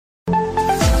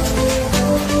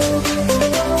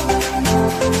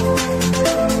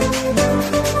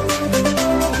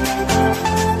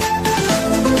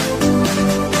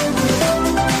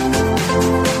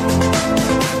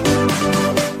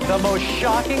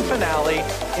season finale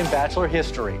in Bachelor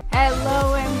history.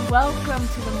 Hello and welcome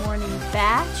to the Morning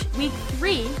Batch, week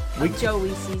 3 of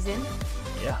Joey's season.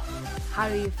 Yeah. How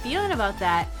are you feeling about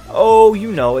that? Oh,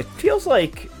 it feels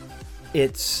like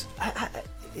it's...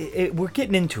 we're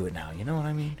getting into it now, you know what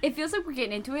I mean? It feels like we're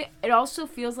getting into it. It also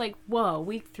feels like, whoa,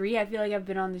 week 3, I feel like I've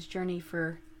been on this journey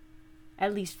for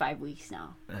at least 5 weeks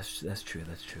now. That's true.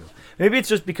 Maybe it's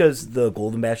just because the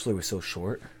Golden Bachelor was so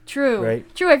short. True.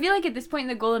 Right? True. I feel like at this point in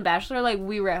the Golden Bachelor, like,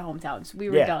 we were at hometowns. We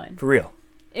were done. For real.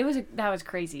 That was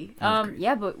crazy.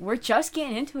 Yeah, but we're just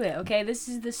getting into it, okay? This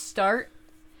is the start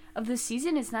of the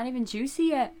season. It's not even juicy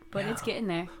yet, but it's getting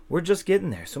there. We're just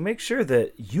getting there. So make sure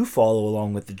that you follow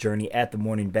along with the journey at The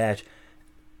Morning Batch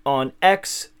on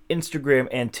X, Instagram,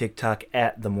 and TikTok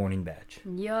at The Morning Batch.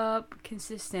 Yup.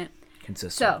 Consistent.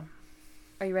 So,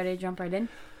 are you ready to jump right in?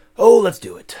 Oh, let's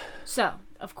do it. So,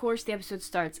 of course, the episode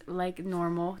starts like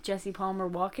normal. Jesse Palmer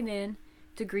walking in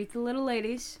to greet the little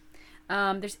ladies.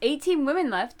 There's 18 women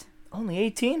left. Only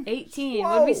 18? 18.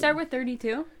 Whoa. Would we start with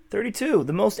 32? 32,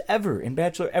 the most ever in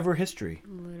Bachelor ever history.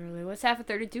 Literally. What's half of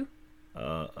 32?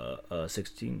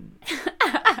 16.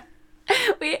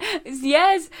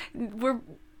 Yes, we're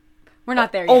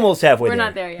not there yet. Almost halfway We're there.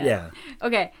 not there yet. Yeah.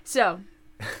 Okay, so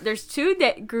there's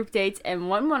 2 group dates and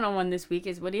 1 one-on-one this week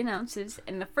is what he announces.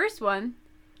 And the first one,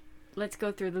 let's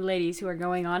go through the ladies who are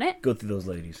going on it. Go through those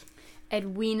ladies.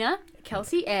 Edwina,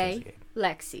 Kelsey A,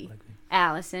 Lexi,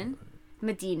 Allison,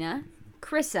 Medina,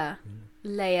 Krissa,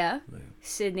 Leia,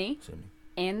 Sydney,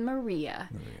 and Maria.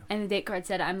 And the date card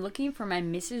said, I'm looking for my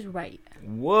Mrs. Right.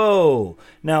 Whoa.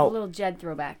 Now, A little Jed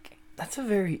throwback. that's a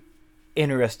very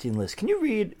interesting list. Can you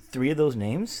read 3 of those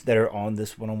names that are on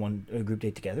this one-on-one group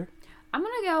date together? I'm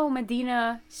going to go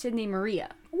Medina, Sydney,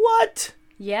 Maria. What?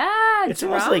 Yeah, It's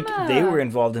drama. almost like they were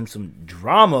involved in some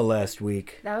drama last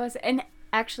week. And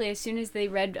actually, as soon as they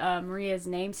read Maria's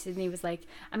name, Sydney was like,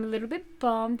 I'm a little bit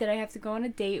bummed that I have to go on a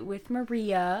date with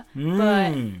Maria.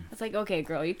 But it's like, okay,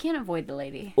 girl, you can't avoid the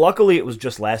lady. Luckily, it was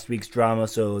just last week's drama,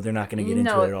 so they're not going to get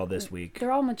into it at all this week.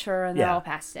 They're all mature and they're all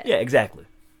past it. Yeah, exactly.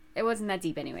 It wasn't that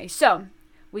deep anyway. So,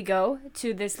 we go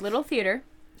to this little theater.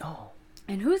 Oh.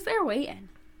 And who's there waiting?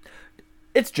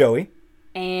 It's Joey.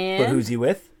 And... But who's he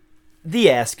with? The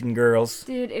Askin Girls.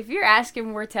 Dude, if you're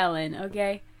asking, we're telling,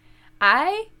 okay?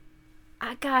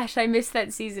 Gosh, I missed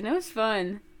that season. It was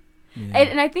fun. Yeah.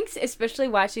 And I think especially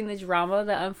watching the drama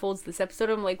that unfolds this episode,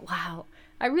 I'm like, wow,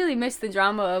 I really missed the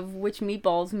drama of which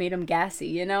meatballs made them gassy,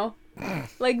 you know?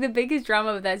 Like, the biggest drama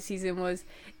of that season was,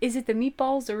 is it the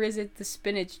meatballs or is it the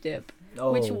spinach dip?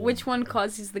 Oh. Which one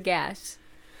causes the gas?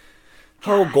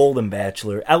 Oh, Golden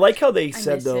Bachelor. I like how they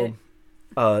said,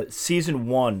 it. season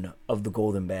 1 of the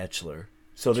Golden Bachelor.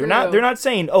 So they're True. not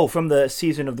saying, from the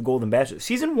season of the Golden Bachelor.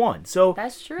 Season 1. So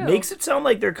that's true. Makes it sound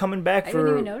like they're coming back I for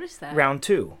didn't even notice that. round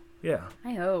 2. Yeah.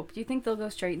 I hope. Do you think they'll go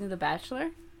straight into the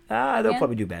Bachelor? They'll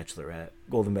probably do Bachelorette.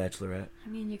 Golden Bachelorette. I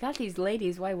mean, you got these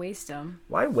ladies. Why waste them?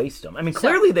 Why waste them? I mean,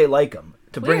 clearly they like them.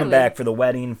 To bring them back for the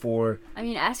wedding for... I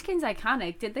mean, Askin's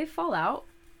iconic. Did they fall out?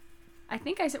 I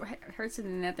think I heard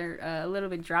something that there's a little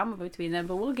bit drama between them,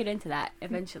 but we'll get into that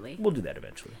eventually. We'll do that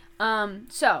eventually.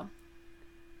 So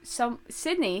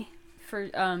Sydney, for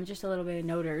just a little bit of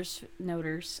noters.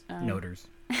 Noters.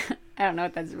 I don't know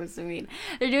what that's supposed to mean.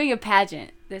 They're doing a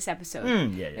pageant this episode.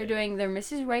 They're doing their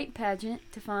Mrs. Right pageant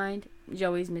to find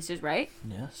Joey's Mrs. Right.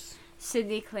 Yes.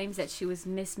 Sydney claims that she was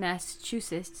Miss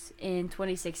Massachusetts in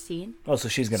 2016. Oh, so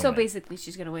she's gonna win. So basically,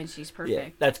 she's gonna win. She's perfect. Yeah,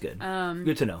 that's good.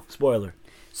 Good to know. Spoiler.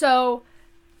 So,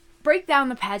 break down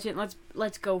the pageant.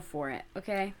 Let's go for it,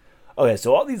 okay? Okay,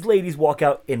 so all these ladies walk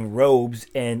out in robes,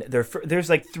 and there's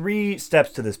like 3 steps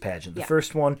to this pageant. The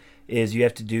first one is you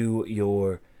have to do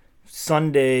your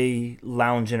Sunday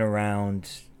lounging around,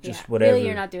 just whatever. Really,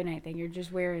 you're not doing anything. You're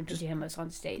just wearing pajamas on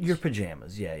stage. Your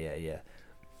pajamas, yeah.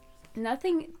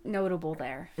 Nothing notable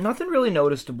there. Nothing really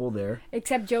noticeable there.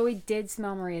 Except Joey did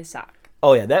smell Maria's sock.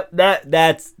 Oh yeah,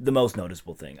 that's the most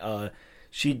noticeable thing.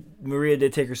 Maria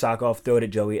did take her sock off, throw it at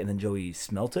Joey, and then Joey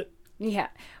smelt it. Yeah.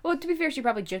 Well, to be fair, she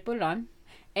probably just put it on.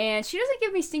 And she doesn't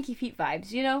give me stinky feet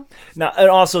vibes, you know? Now, and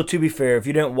also, to be fair, if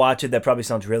you didn't watch it, that probably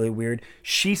sounds really weird.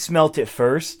 She smelt it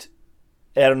first.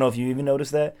 I don't know if you even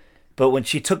noticed that. But when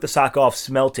she took the sock off,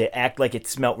 smelt it, act like it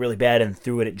smelt really bad, and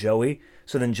threw it at Joey.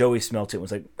 So then Joey smelt it and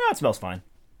was like, it smells fine.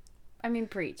 I mean,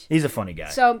 preach. He's a funny guy.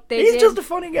 So He's just a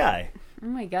funny guy. Oh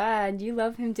my god, you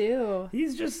love him too.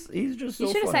 He's just so You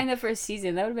should have signed up for a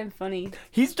season. That would have been funny.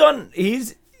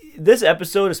 This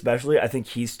episode especially, I think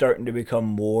he's starting to become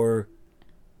more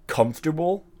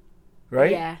comfortable,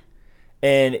 right? Yeah.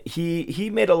 And he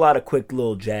made a lot of quick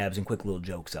little jabs and quick little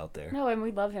jokes out there. No, and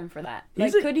we love him for that.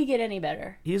 Could he get any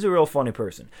better? He's a real funny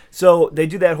person. So they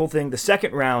do that whole thing. The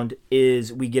second round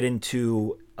is we get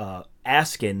into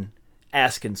asking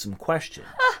some questions.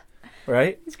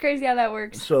 Right? It's crazy how that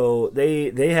works. So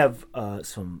they have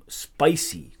some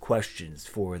spicy questions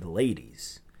for the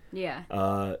ladies.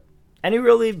 Yeah. Any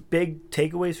really big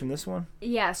takeaways from this one?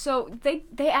 Yeah, so they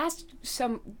asked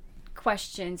some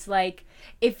questions like,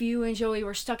 if you and Joey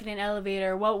were stuck in an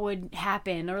elevator, what would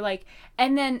happen? Or like,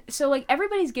 and then so like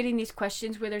everybody's getting these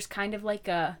questions where there's kind of like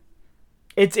a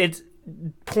it's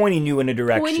pointing you in a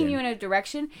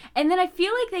direction. And then I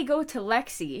feel like they go to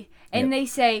Lexi and they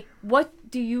say, what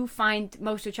do you find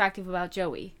most attractive about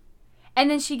Joey? And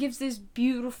then she gives this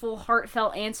beautiful,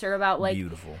 heartfelt answer about like,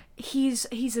 he's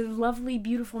a lovely,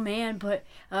 beautiful man, but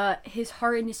his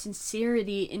heart and his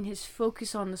sincerity and his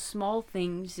focus on the small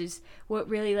things is what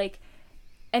really like.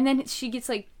 And then she gets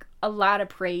like a lot of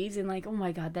praise and like, oh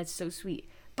my God, that's so sweet.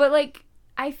 But like,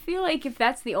 I feel like if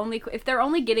they're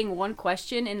only getting one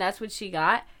question and that's what she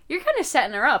got, you're kind of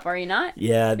setting her up, are you not?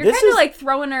 Yeah, you're kind of like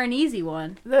throwing her an easy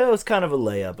one. That was kind of a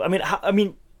layup. I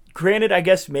mean. Granted, I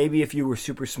guess maybe if you were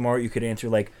super smart, you could answer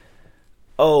like,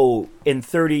 oh, in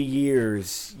 30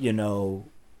 years,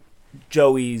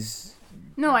 Joey's...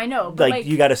 No, I know. But like,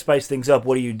 you got to spice things up.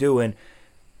 What are you doing?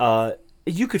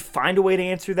 You could find a way to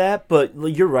answer that, but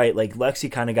you're right. Like,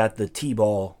 Lexi kind of got the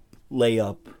T-ball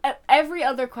layup. Every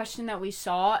other question that we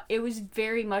saw, it was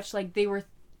very much like they were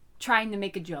trying to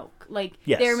make a joke. Like,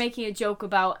 they were making a joke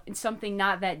about something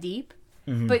not that deep.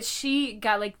 Mm-hmm. But she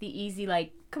got like the easy,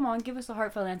 like, come on, give us a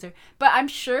heartfelt answer. But I'm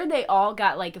sure they all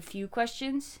got like a few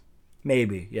questions.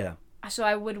 Maybe, yeah. So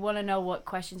I would want to know what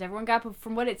questions everyone got. But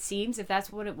from what it seems, if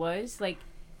that's what it was, like,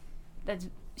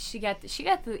 she got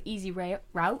the easy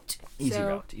route. Easy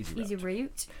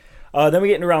route. Then we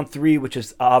get into round 3, which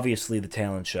is obviously the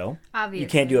talent show. Obviously. You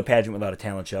can't do a pageant without a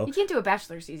talent show. You can't do a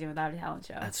Bachelor season without a talent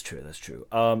show. That's true.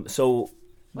 So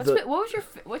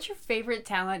what's your favorite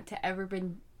talent to ever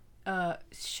been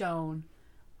shown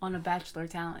on a Bachelor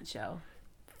talent show?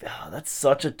 Oh, that's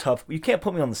such a tough... You can't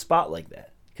put me on the spot like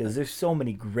that because there's so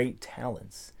many great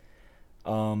talents.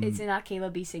 Is it not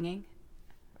Caleb B singing?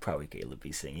 Probably Caleb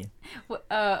B singing.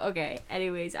 Okay.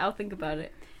 Anyways, I'll think about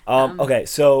it. Okay,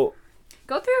 so...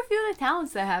 Go through a few of the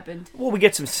talents that happened. Well, we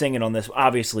get some singing on this.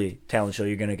 Obviously, talent show,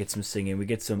 you're going to get some singing. We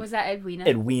get some... Was that Edwina?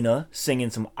 Edwina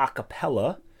singing some a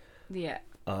cappella. Yeah.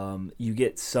 You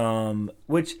get some...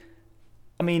 Which,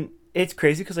 I mean... It's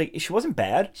crazy because like she wasn't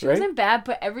bad. She wasn't bad,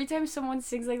 but every time someone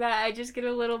sings like that, I just get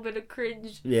a little bit of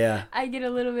cringe. Yeah. I get a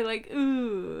little bit like,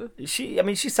 ooh. She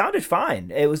sounded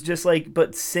fine. It was just like,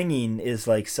 but singing is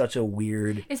like such a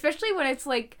weird. Especially when it's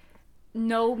like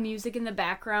no music in the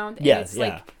background. And it's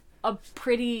like a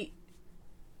pretty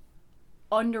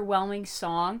underwhelming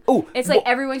song. Oh, it's like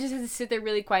everyone just has to sit there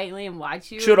really quietly and watch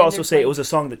you. Should also say it was a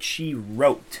song that she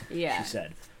wrote. Yeah. She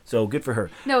said. So good for her.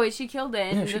 No, she killed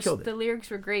it. Yeah, she killed it. The lyrics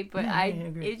were great, but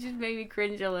it just made me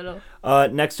cringe a little.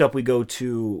 Next up, we go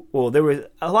to there was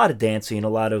a lot of dancing, a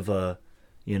lot of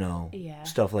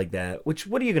stuff like that.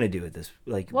 What are you gonna do with this?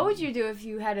 Like, what would you do if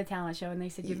you had a talent show and they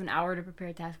said you have an hour to prepare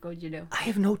a task? What would you do? I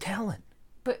have no talent.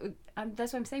 But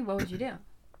that's what I'm saying. What would you do?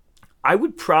 I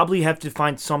would probably have to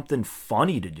find something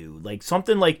funny to do, like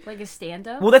something like a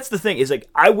stand-up. Well, that's the thing is like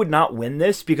I would not win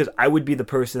this because I would be the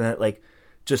person that like.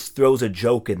 Just throws a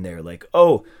joke in there like,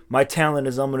 oh, my talent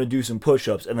is I'm going to do some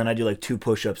push-ups, and then I do like 2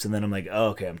 push-ups, and then I'm like, oh,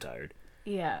 okay, I'm tired.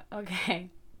 Yeah,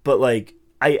 okay. But like,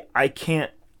 I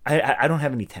can't, I don't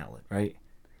have any talent, right?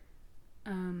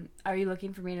 Are you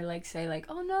looking for me to like say like,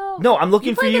 oh no? No, I'm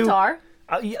looking for you. Guitar?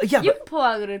 Yeah, you can pull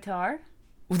out a guitar.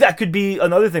 That could be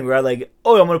another thing where I like,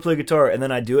 oh, I'm going to play guitar, and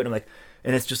then I do it, and I'm like,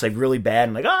 and it's just like really bad,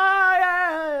 and I'm like,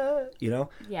 yeah,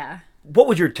 Yeah. What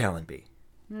would your talent be?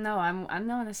 No, I'm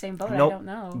not in the same boat. Nope. I don't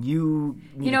know. You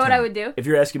know what I would do? If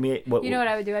you're asking me, what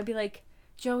I would do? I'd be like,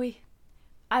 Joey,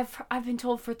 I've been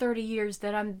told for 30 years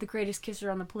that I'm the greatest kisser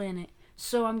on the planet,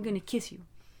 so I'm gonna kiss you,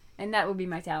 and that would be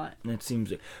my talent. That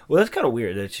seems that's kind of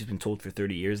weird that she's been told for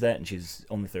 30 years that, and she's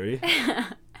only 30.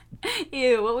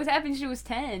 Ew, what was happening? She was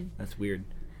 10. That's weird.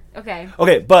 Okay,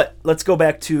 but let's go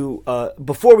back to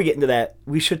before we get into that,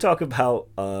 we should talk about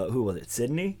who was it?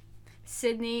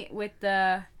 Sydney with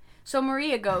the. So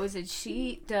Maria goes and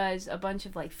she does a bunch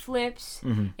of like flips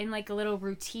in like a little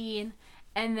routine,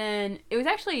 and then it was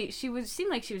actually seemed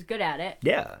like she was good at it.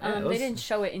 Yeah. They didn't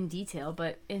show it in detail,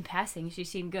 but in passing she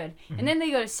seemed good. Mm-hmm. And then they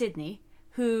go to Sydney,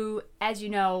 who, as you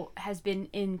know, has been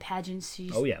in pageants.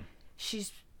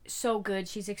 She's so good.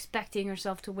 She's expecting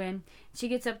herself to win. She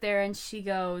gets up there and she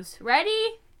goes,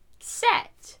 "Ready,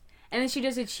 set." And then she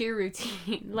does a cheer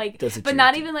routine, like, Does a but cheer not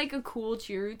routine. even like a cool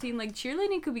cheer routine. Like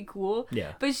cheerleading could be cool,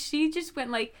 Yeah. but she just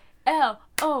went like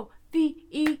LOVE,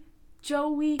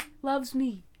 Joey loves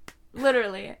me,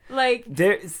 literally. Like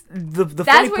There's the that's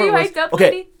funny where part you was, hyped up, okay.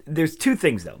 lady? There's two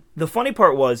things though. The funny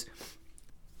part was,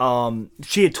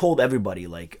 she had told everybody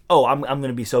like, "Oh, I'm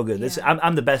gonna be so good. This Yeah.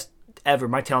 I'm the best ever.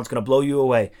 My talent's gonna blow you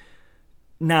away."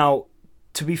 Now,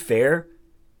 to be fair,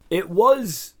 it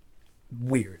was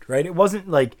weird, right? It wasn't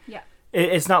like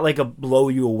it's not like a blow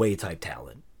you away type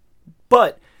talent,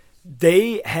 but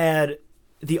they had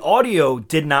the audio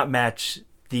did not match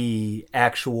the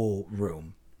actual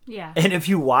room. Yeah. And if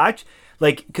you watch,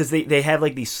 like, because they have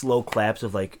like these slow claps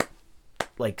of like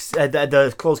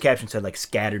the closed caption said like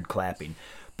scattered clapping.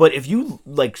 But if you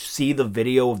like see the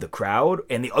video of the crowd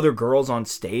and the other girls on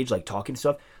stage like talking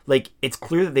stuff, like it's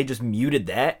clear that they just muted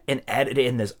that and added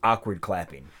in this awkward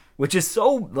clapping, which is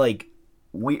so like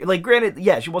weird. Like, granted,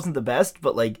 yeah, she wasn't the best,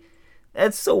 but like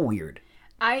that's so weird.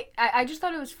 I just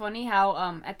thought it was funny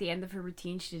how at the end of her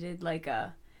routine she did like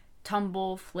a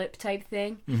tumble flip type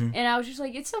thing, and I was just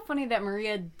like, it's so funny that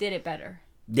Maria did it better.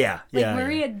 Yeah, Like yeah.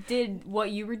 Maria did what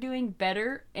you were doing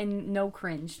better and no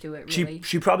cringe to it. Really,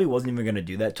 She probably wasn't even gonna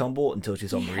do that tumble until she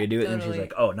saw Maria do it, and totally. she's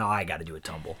like, "Oh, now I got to do a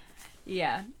tumble."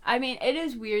 yeah. I mean, it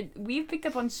is weird. We've picked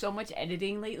up on so much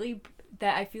editing lately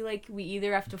that I feel like we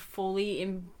either have to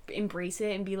fully embrace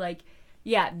it and be like,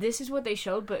 yeah, this is what they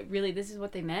showed, but really this is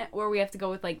what they meant, or we have to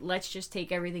go with like, let's just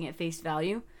take everything at face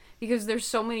value, because there's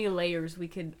so many layers we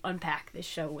could unpack this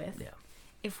show with. Yeah.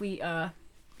 If we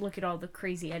look at all the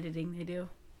crazy editing they do.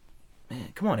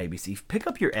 Man, come on, ABC, pick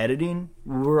up your editing.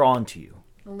 We're on to you.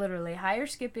 Literally, hire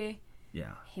Skippy.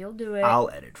 Yeah. He'll do it. I'll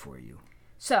edit for you.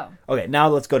 So, Okay, now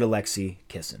let's go to Lexi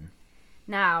kissing.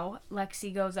 now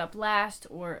Lexi goes up last,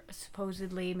 or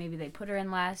supposedly maybe they put her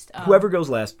in last. Whoever goes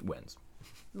last wins.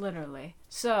 Literally.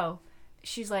 So,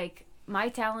 she's like, my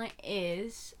talent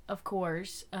is, of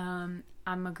course, I'm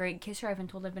a great kisser. I've been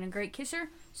told I've been a great kisser.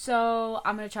 So,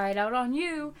 I'm going to try it out on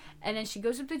you. And then she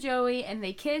goes up to Joey and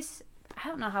they kiss. I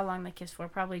don't know how long they kiss for.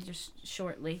 Probably just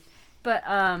shortly. But,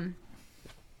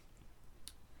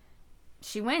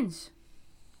 she wins.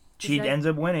 She ends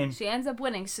up winning. She ends up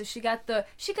winning. So she got the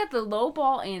low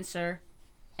ball answer,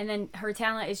 and then her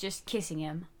talent is just kissing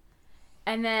him.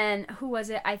 And then who was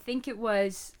it? I think it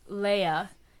was Leia.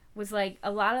 Was like,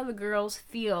 a lot of the girls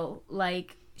feel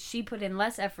like she put in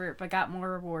less effort but got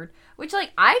more reward, which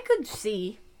like I could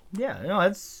see. Yeah, no,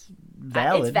 that's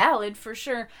valid. It's valid for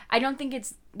sure. I don't think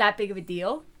it's that big of a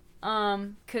deal,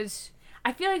 because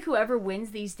I feel like whoever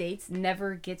wins these dates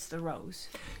never gets the rose.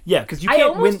 Yeah, because you I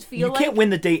can't win. almost feel You can't like- win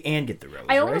the date and get the rose.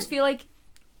 I almost right? feel like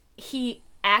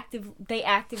they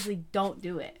actively don't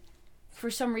do it for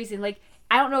some reason. Like,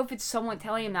 I don't know if it's someone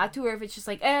telling him not to, or if it's just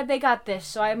like, they got this,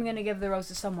 so I'm gonna give the rose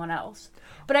to someone else.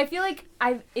 But I feel like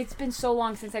it's been so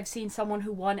long since I've seen someone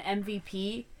who won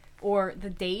MVP or the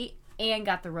date and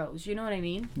got the rose. You know what I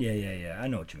mean? Yeah. I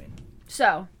know what you mean.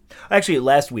 So, Actually,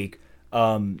 last week,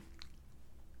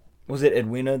 was it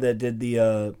Edwina that did the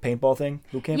paintball thing?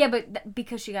 Boot camp? yeah, but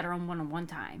because she got her own one-on-one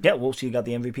time. Yeah, well, she got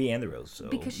the MVP and the rose. So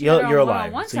Because she got her you're own a liar.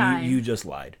 one-on-one So time. you just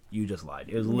lied. You just lied.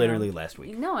 It was literally last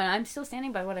week. No, and I'm still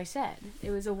standing by what I said. It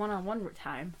was a one-on-one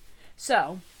time.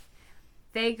 So,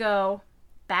 they go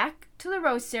back to the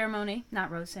rose ceremony.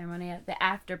 Not rose ceremony, the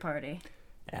after party.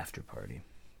 After party,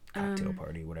 cocktail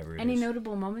party, whatever it is. Any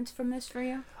notable moments from this for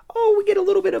you? Oh, we get a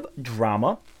little bit of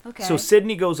drama. Okay. So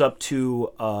Sydney goes up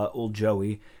to old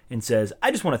Joey and says,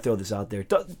 "I just want to throw this out there."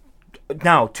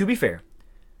 Now, to be fair,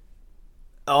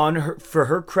 for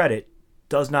her credit,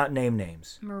 does not name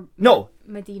names. No,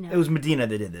 Medina. it was Medina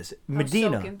that did this.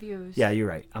 Medina. so confused. Yeah, you're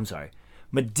right. I'm sorry.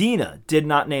 Medina did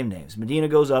not name names. Medina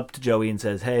goes up to Joey and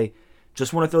says, "Hey,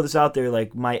 just want to throw this out there.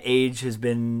 Like, my age has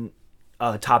been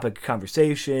a topic of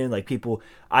conversation. Like,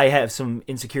 I have some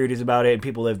insecurities about it, and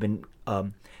people have been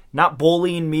not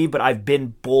bullying me, but I've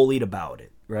been bullied about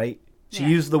it." Right? She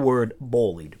used the word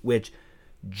bullied, which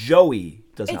Joey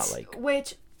does not like.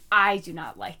 Which I do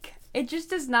not like. It just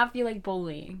does not feel like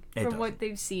bullying It from what doesn't.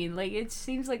 they've seen. Like, it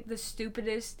seems like the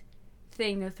stupidest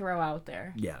thing to throw out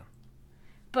there. Yeah,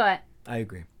 But I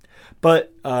agree.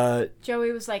 But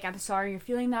Joey was like, I'm sorry you're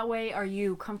feeling that way. Are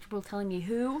you comfortable telling me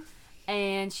who?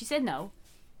 And she said no.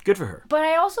 good for her. But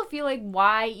I also feel like,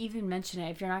 why even mention it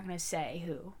if you're not going to say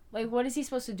who? Like, what is he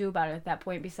supposed to do about it at that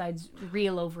point besides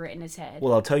reel over it in his head?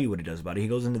 Well, I'll tell you what he does about it. He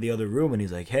goes into the other room and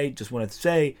he's like, "Hey, just wanted to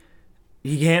say,"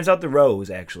 he hands out the rose,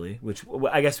 actually, which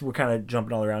I guess we're kind of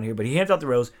jumping all around here, but he hands out the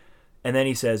rose, and then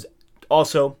he says,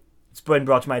 "Also, it's been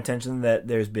brought to my attention that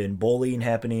there's been bullying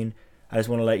happening. I just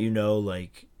want to let you know,"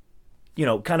 like,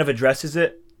 kind of addresses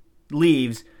it,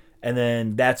 leaves, And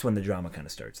then that's when the drama kind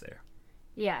of starts there.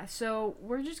 Yeah, so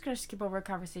we're just going to skip over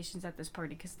conversations at this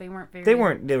party because they weren't very...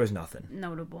 There was nothing.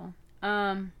 Notable.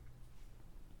 Who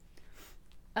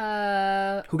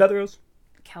got the rose?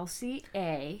 Kelsey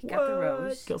A. got the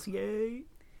rose. Kelsey A.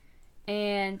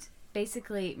 And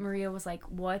basically, Maria was like,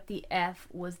 what the F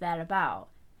was that about?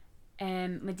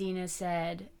 And Medina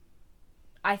said,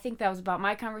 I think that was about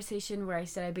my conversation where I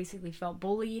said I basically felt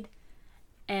bullied.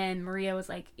 And Maria was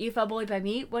like, you felt bullied by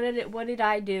me? What did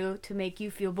I do to make you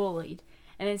feel bullied?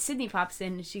 And then Sydney pops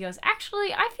in and she goes,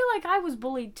 actually, I feel like I was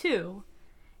bullied too.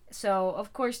 So,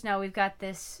 of course, now we've got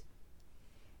this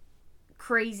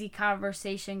crazy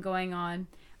conversation going on.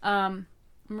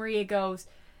 Maria goes,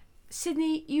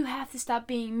 Sydney, you have to stop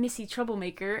being Missy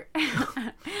Troublemaker.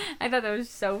 I thought that was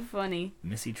so funny.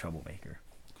 Missy Troublemaker.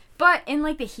 But in,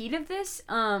 like, the heat of this,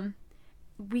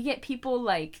 we get people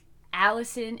like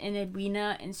Allison and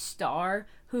Edwina and Star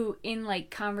who, in, like,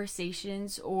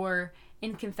 conversations or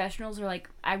in confessionals are like,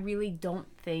 I really don't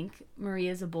think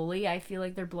Maria's a bully. I feel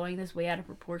like they're blowing this way out of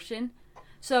proportion.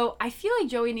 So I feel like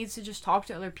Joey needs to just talk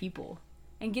to other people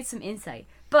and get some insight.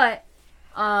 But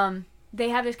they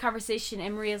have this conversation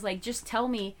and Maria's like, just tell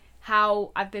me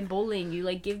how I've been bullying you.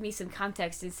 Like, give me some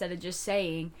context instead of just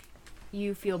saying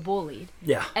you feel bullied.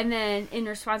 Yeah. And then in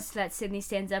response to that, Sydney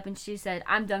stands up and she said,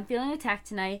 I'm done feeling attacked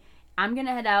tonight. I'm going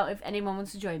to head out if anyone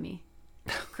wants to join me.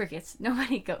 Crickets.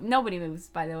 Nobody moves,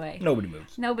 by the way. Nobody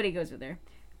moves. Nobody goes with her.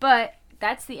 But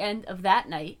that's the end of that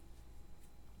night.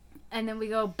 And then we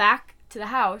go back to the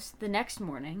house the next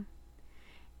morning.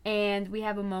 And we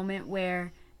have a moment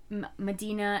where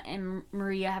Medina and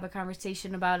Maria have a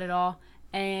conversation about it all.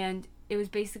 And it was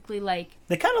basically like...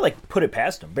 They kind of like put it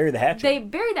past them. Bury the hatchet. They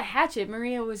bury the hatchet.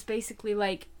 Maria was basically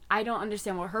like, I don't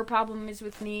understand what her problem is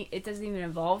with me. It doesn't even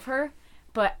involve her.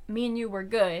 But me and you were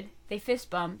good. They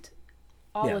fist bumped.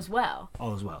 All is well.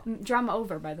 All is well. Drama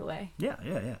over, by the way.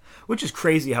 Yeah. Which is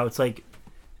crazy how it's like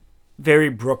very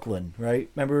Brooklyn, right?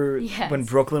 Remember when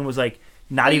Brooklyn was like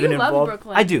not even involved? Love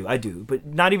Brooklyn. I do. But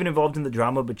not even involved in the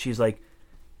drama, but she's like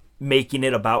making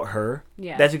it about her.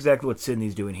 Yeah. That's exactly what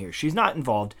Sydney's doing here. She's not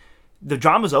involved. The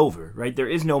drama's over, right? There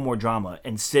is no more drama.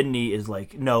 And Sydney is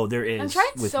like, no, there is. I'm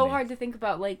trying so hard to think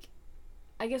about, like,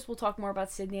 I guess we'll talk more about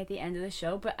Sydney at the end of the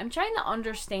show, but I'm trying to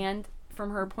understand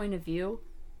from her point of view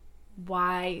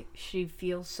why she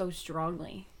feels so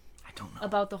strongly I don't know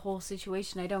about the whole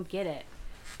situation. I don't get it.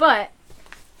 But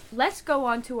let's go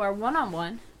on to our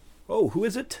one-on-one. Oh, who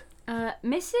is it?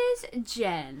 Mrs.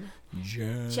 Jen.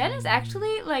 Jen is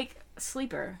actually like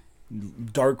sleeper.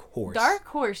 Dark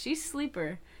horse. She's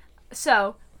sleeper.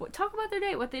 So talk about their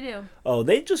date. What they do? Oh,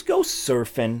 they just go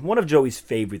surfing. One of Joey's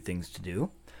favorite things to do.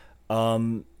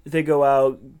 They go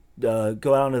out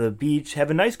onto the beach, have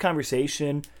a nice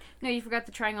conversation. No, you forgot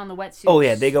the trying on the wetsuits. Oh,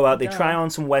 yeah. They go out. They try on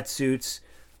some wetsuits.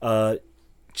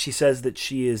 She says that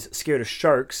she is scared of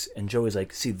sharks. And Joey's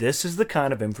like, see, this is the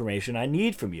kind of information I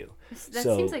need from you. That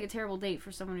seems like a terrible date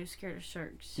for someone who's scared of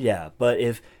sharks. Yeah, but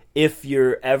if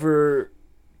you're ever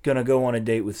going to go on a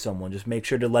date with someone, just make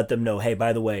sure to let them know, hey,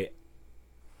 by the way,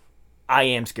 I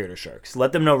am scared of sharks.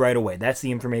 Let them know right away. That's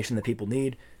the information that people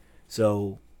need.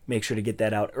 So make sure to get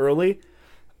that out early.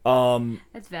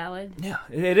 That's valid. Yeah,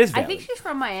 it is valid. I think she's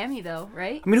from Miami, though,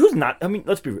 right? I mean, who's not? I mean,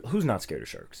 let's be real. Who's not scared of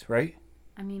sharks, right?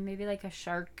 I mean, maybe like a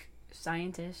shark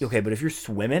scientist. Okay, but if you're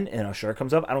swimming and a shark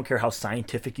comes up, I don't care how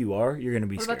scientific you are, you're going to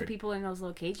be scared. What about the people in those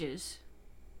little cages?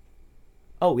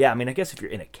 Oh, yeah. I mean, I guess if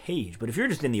you're in a cage, but if you're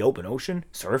just in the open ocean,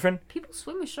 surfing. People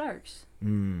swim with sharks.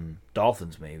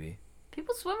 Dolphins, maybe.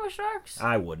 People swim with sharks.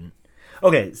 I wouldn't.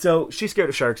 Okay, so she's scared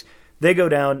of sharks. They go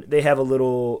down. They have a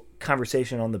little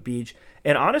conversation on the beach.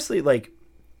 And honestly, like,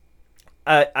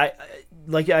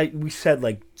 we said,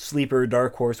 like, sleeper,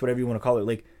 dark horse, whatever you want to call it.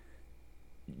 Like,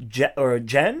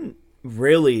 Jen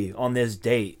really on this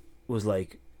date was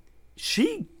like,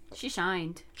 she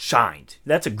shined. Shined.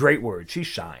 That's a great word. She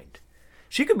shined.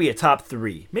 She could be a top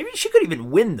 3. Maybe she could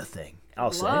even win the thing.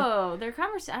 I'll say. Whoa, their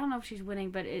conversation. I don't know if she's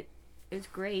winning, but it's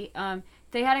great.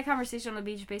 They had a conversation on the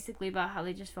beach basically about how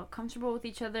they just felt comfortable with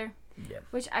each other. Yeah.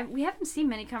 Which we haven't seen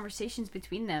many conversations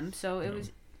between them, so it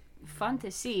was fun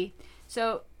to see.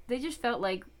 So they just felt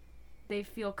like they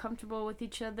feel comfortable with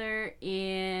each other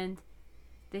and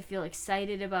they feel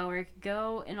excited about where it could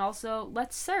go, and also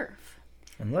let's surf.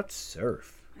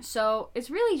 So it's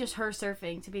really just her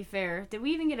surfing, to be fair. Did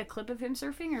we even get a clip of him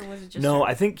surfing, or was it just No, her?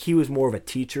 I think he was more of a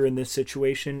teacher in this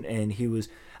situation, and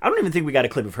I don't even think we got a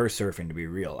clip of her surfing, to be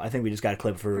real. I think we just got a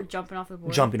clip of her jumping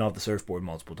off the surfboard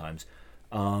multiple times.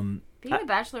 Being a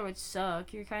bachelor would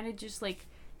suck. You're kind of just like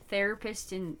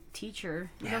therapist and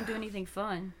teacher. You don't do anything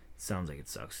fun. Sounds like it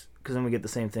sucks. because then we get the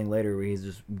same thing later where he's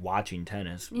just watching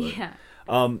tennis. But, Yeah.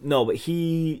 No, but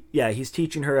he's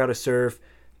teaching her how to surf.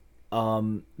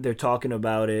 They're talking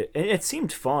about it, and it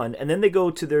seemed fun. And then they go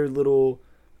to their little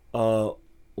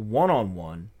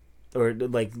one-on-one or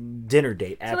like dinner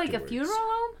date afterwards. So like a funeral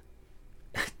home?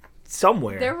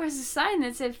 Somewhere. There was a sign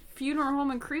that said funeral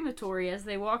home and crematory as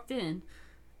they walked in.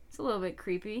 It's a little bit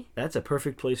creepy. That's a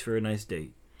perfect place for a nice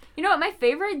date. You know what? My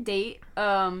favorite date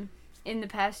in the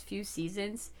past few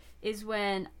seasons is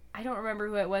when, I don't remember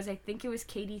who it was. I think it was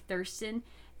Katie Thurston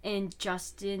and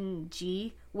Justin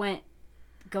G went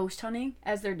ghost hunting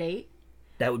as their date.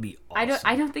 That would be awesome.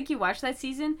 I don't think you watched that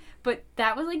season, but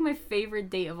that was like my favorite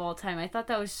date of all time. I thought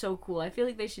that was so cool. I feel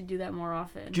like they should do that more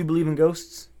often. Do you believe in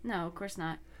ghosts? No, of course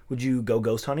not. Would you go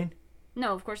ghost hunting?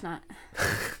 No, of course not.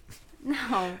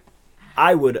 No.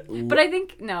 I would. But I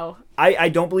think, no. I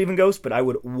don't believe in ghosts, but I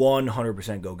would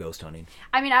 100% go ghost hunting.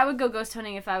 I mean, I would go ghost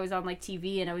hunting if I was on like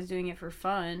TV and I was doing it for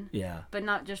fun. Yeah. But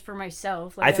not just for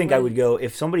myself. Like, I think I would go,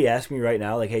 if somebody asked me right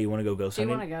now, like, hey, you want to go ghost hunting?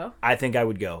 Do you want to go? I think I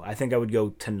would go. I think I would go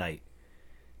tonight.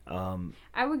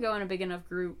 I would go in a big enough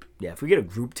group. Yeah, if we get a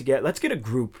group together, let's get a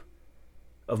group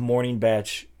of Morning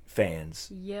Batch fans.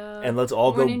 Yeah. And let's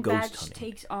all go Morning ghost Batch hunting.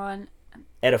 Takes on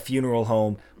at a funeral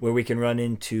home where we can run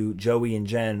into Joey and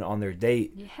Jen on their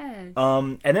date. Yes.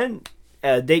 And then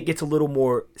date gets a little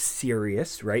more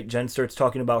serious, right? Jen starts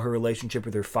talking about her relationship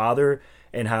with her father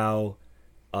and how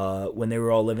when they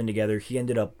were all living together, he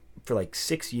ended up for like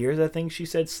 6 years, I think she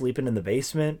said, sleeping in the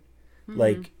basement. Mm-hmm.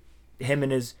 Like him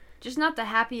and his... Just not the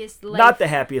happiest life. Not the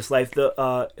happiest life.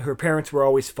 Her parents were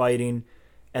always fighting,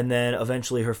 and then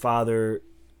eventually her father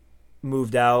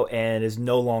moved out and is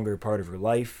no longer part of her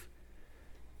life.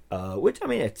 Which, I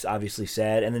mean, it's obviously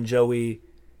sad. And then Joey...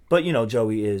 But, you know,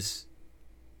 Joey is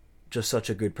just such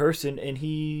a good person, and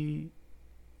he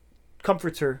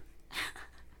comforts her.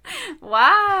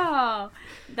 Wow.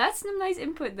 That's some nice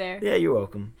input there. Yeah, you're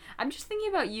welcome. I'm just thinking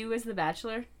about you as the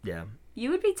Bachelor. Yeah.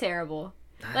 You would be terrible.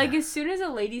 Like, as soon as a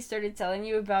lady started telling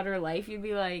you about her life, you'd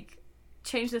be like,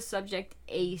 change the subject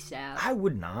ASAP. I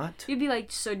would not. You'd be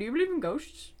like, so do you believe in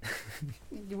ghosts?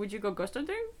 Would you go ghost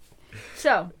hunting?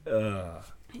 So,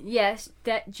 yes,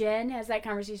 that Jen has that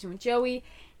conversation with Joey,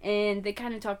 and they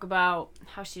kind of talk about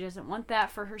how she doesn't want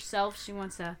that for herself. She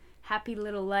wants a happy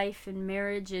little life and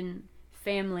marriage and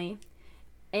family.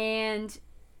 And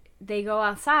they go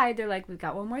outside. They're like, we've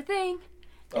got one more thing.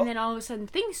 And then all of a sudden,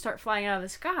 things start flying out of the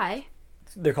sky.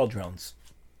 They're called drones.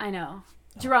 I know.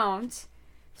 Drones.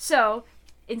 So,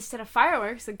 instead of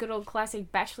fireworks, the good old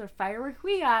classic Bachelor firework,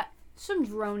 we got some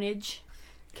dronage.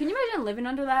 Can you imagine living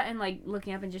under that and, like,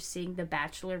 looking up and just seeing The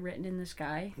Bachelor written in the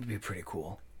sky? It'd be pretty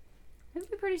cool. It'd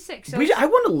be pretty sick. So I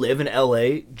want to live in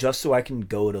LA just so I can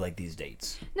go to, like, these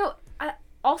dates. No,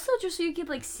 also just so you could,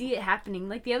 like, see it happening.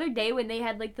 Like, the other day when they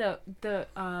had, like, the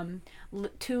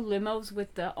two limos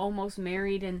with the almost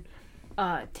married and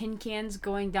tin cans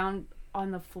going down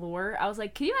on the floor, I was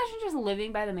like, can you imagine just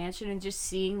living by the mansion and just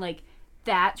seeing, like,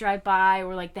 that drive by,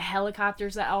 or, like, the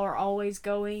helicopters that are always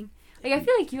going? Like, I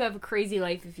feel like you have a crazy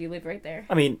life if you live right there.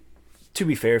 I mean, to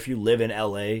be fair, if you live in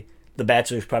LA, The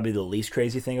Bachelor is probably the least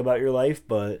crazy thing about your life,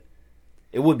 but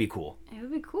it would be cool. It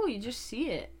would be cool. You just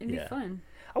see it. It'd be fun.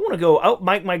 I want to go out.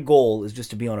 My goal is just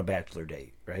to be on a Bachelor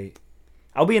date, right?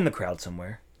 I'll be in the crowd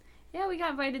somewhere. Yeah, we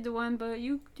got invited to one, but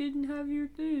you didn't have your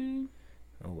thing.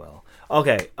 Oh, well.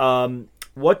 Okay,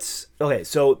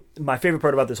 so my favorite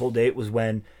part about this whole date was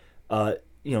when,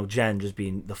 Jen, just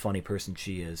being the funny person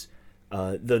she is,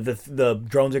 the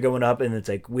drones are going up, and it's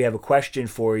like, we have a question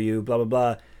for you, blah, blah,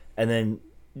 blah. And then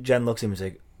Jen looks at him and is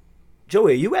like,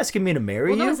 Joey, are you asking me to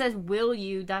marry you? No, it says, will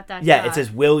you, ... Yeah, it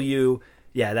says, will you.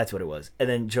 Yeah, that's what it was. And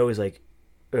then Jen's like,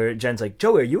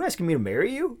 Joey, are you asking me to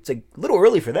marry you? It's like, a little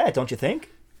early for that, don't you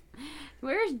think?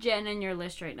 Where's Jen in your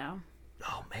list right now?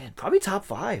 Oh, man, probably top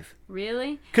 5.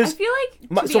 Really? I feel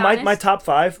like, my top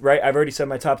 5, right? I've already said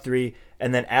my top 3,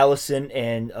 and then Allison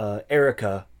and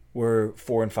Erica were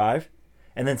 4 and 5.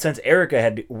 And then since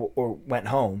Erica went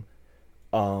home,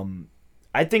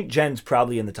 I think Jen's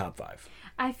probably in the top 5.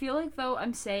 I feel like, though,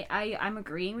 I'm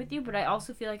agreeing with you, but I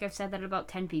also feel like I've said that about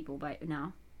 10 people by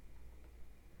now.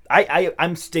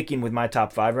 I'm sticking with my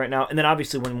top 5 right now. And then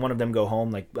obviously when one of them go home,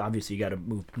 like, obviously you got to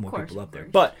move more people up there.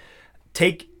 But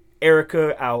take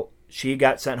Erica out. She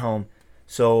got sent home.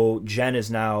 So Jen is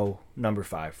now number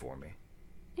 5 for me.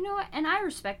 You know what? And I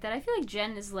respect that. I feel like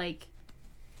Jen is like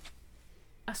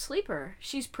a sleeper.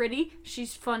 She's pretty.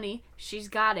 She's funny. She's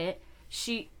got it.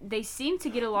 They seem to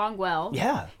get along well.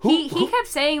 Yeah. He kept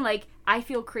saying, like, I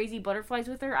feel crazy butterflies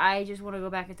with her. I just want to go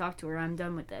back and talk to her. I'm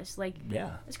done with this. Like,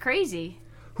 yeah. It's crazy.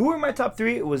 Who were my top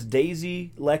 3? It was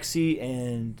Daisy, Lexi,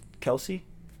 and Kelsey.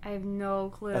 I have no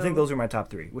clue. I think those are my top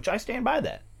 3, which I stand by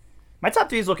that. My top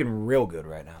 3 is looking real good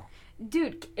right now.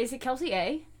 Dude, is it Kelsey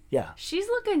A? Yeah. She's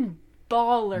looking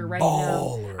baller right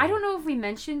now. I don't know if we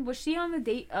mentioned, was she on the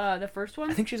date, the first one?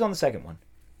 I think she's on the second one.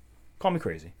 Call me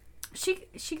crazy. She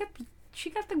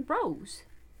got the rose.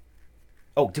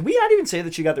 Oh, did we not even say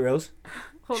that she got the rose?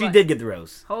 She did get the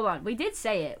rose. Hold on. We did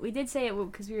say it. We did say it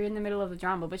because we were in the middle of the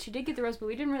drama, but she did get the rose, but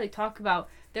we didn't really talk about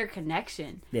their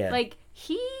connection. Yeah. Like,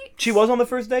 She was on the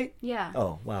first date? Yeah.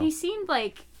 Oh, wow. He seemed,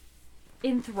 like,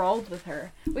 enthralled with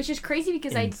her, which is crazy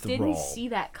because I didn't see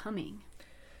that coming.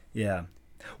 Yeah.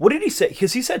 What did he say?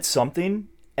 Because he said something,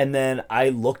 and then I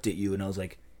looked at you, and I was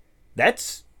like,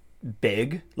 that's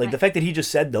big. Like, the fact that he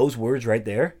just said those words right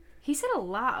there. He said a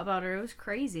lot about her. It was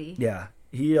crazy. Yeah.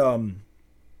 He, I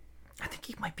think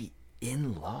he might be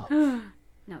in love.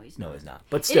 No, he's not. No, he's not.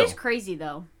 But still. It is crazy,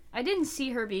 though. I didn't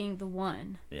see her being the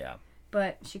one. Yeah.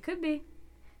 But she could be.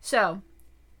 So,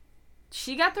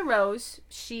 she got the rose.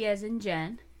 She as in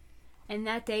Jen. And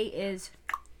that date is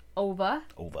over.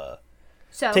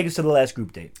 So, take us to the last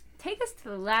group date. Take us to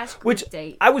the last group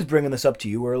date. I was bringing this up to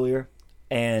you earlier.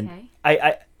 And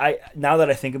I now that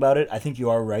I think about it, I think you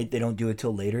are right. They don't do it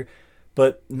till later.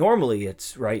 But normally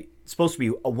it's supposed to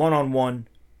be a one-on-one,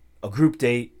 a group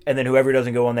date, and then whoever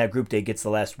doesn't go on that group date gets the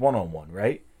last one-on-one,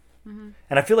 right? Mm-hmm.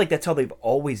 And I feel like that's how they've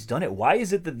always done it. Why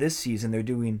is it that this season they're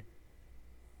doing...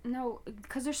 No,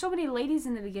 because there's so many ladies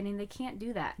in the beginning, they can't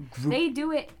do that. They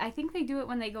do it, I think they do it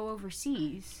when they go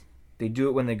overseas. They do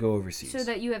it when they go overseas. So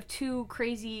that you have 2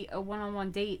 crazy one-on-one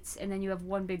dates, and then you have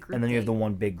one big group date. And then you have the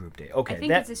one big group date. Okay. I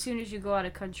think it's as soon as you go out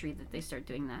of country that they start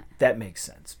doing that. That makes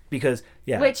sense. Because,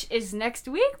 yeah. Which is next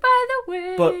week, by the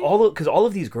way. But all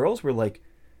of these girls were, like,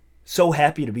 so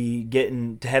happy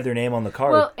to have their name on the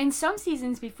card. Well, in some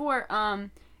seasons before,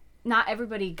 not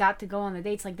everybody got to go on the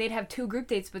dates. Like, they'd have 2 group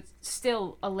dates, but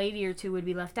still a lady or 2 would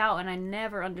be left out, and I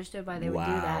never understood why they would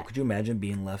do that. Could you imagine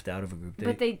being left out of a group date?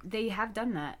 But they have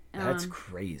done that. That's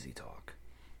crazy talk.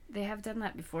 They have done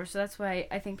that before, so that's why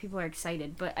I think people are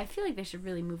excited. But I feel like they should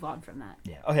really move on from that.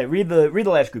 Yeah. Okay, read the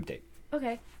last group date.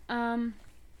 Okay.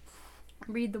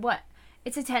 Read the what?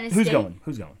 It's a tennis Who's date.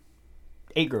 Who's going?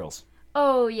 8 girls.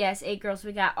 Oh, yes, 8 girls.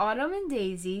 We got Autumn and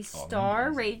Daisy,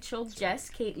 Star, Rachel, Jess,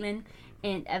 Caitlin,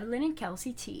 and Evelyn and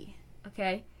Kelsey T.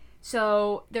 Okay?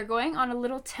 So, they're going on a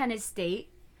little tennis date.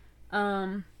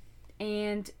 And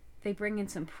they bring in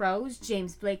some pros,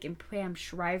 James Blake and Pam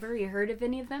Shriver. You heard of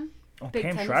any of them? Oh, big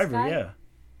Pam tennis Shriver, guy? yeah. Are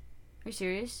you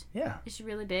serious? Yeah. Is she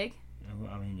really big?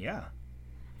 I mean, yeah.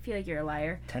 I feel like you're a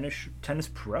liar. Tennis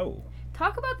pro.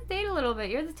 Talk about the date a little bit.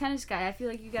 You're the tennis guy. I feel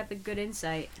like you got the good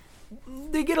insight.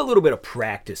 They get a little bit of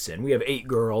practice in. We have 8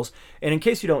 girls. And in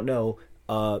case you don't know,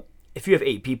 if you have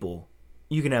 8 people,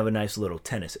 you can have a nice little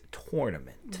tennis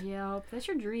tournament. Yep. That's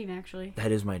your dream, actually.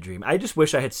 That is my dream. I just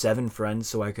wish I had 7 friends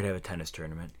so I could have a tennis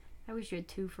tournament. I wish you had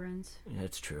 2 friends.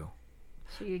 That's true.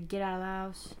 So you'd get out of the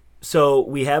house. So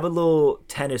we have a little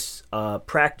tennis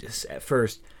practice at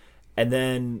first, and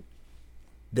then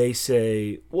they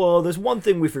say, well, there's one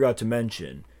thing we forgot to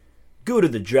mention. Go to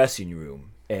the dressing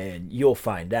room, and you'll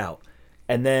find out.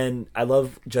 And then I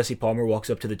love Jesse Palmer walks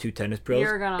up to the 2 tennis pros.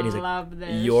 You're going to love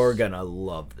this. You're going to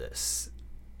love this.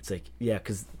 It's like, yeah,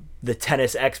 because the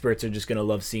tennis experts are just going to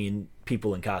love seeing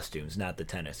people in costumes, not the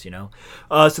tennis, you know?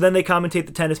 So then they commentate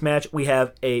the tennis match.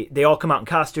 They all come out in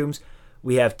costumes.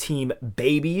 We have Team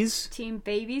Babies. Team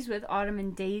Babies with Autumn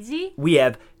and Daisy. We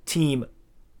have Team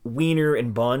Wiener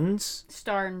and Buns.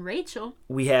 Star and Rachel.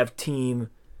 We have Team...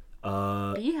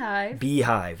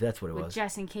 Beehive. That's what it was. With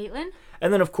Jess and Caitlin.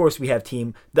 And then, of course, we have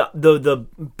Team... The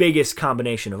biggest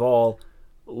combination of all,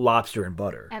 Lobster and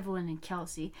Butter. Evelyn and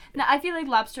Kelsey. Now, I feel like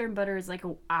Lobster and Butter is like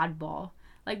an oddball.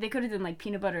 Like, they could have done, like,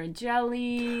 peanut butter and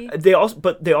jelly. They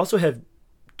also have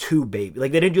 2 babies.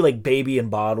 Like, they didn't do, like, baby and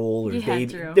bottle or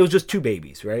baby. True. It was just 2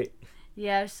 babies, right?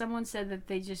 Yeah, someone said that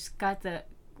they just got the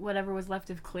whatever was left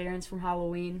of clearance from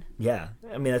Halloween. Yeah.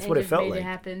 I mean, that's what it felt like. It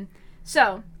happen.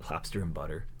 So. Lobster and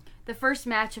Butter. The first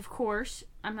match, of course,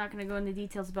 I'm not going to go into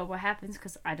details about what happens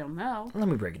because I don't know. Let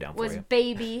me break it down for you. Was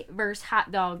Baby versus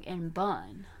Hot Dog and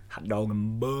Bun. Hot Dog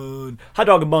and Bun. Hot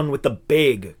Dog and Bun with the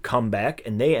big comeback,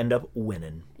 and they end up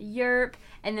winning. Yerp.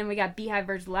 And then we got Beehive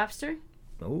versus Lobster.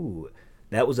 Ooh.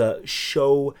 That was a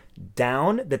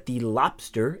showdown that the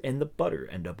Lobster and the Butter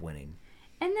end up winning.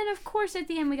 And then, of course, at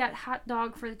the end, we got Hot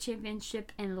Dog for the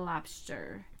championship and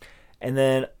Lobster. And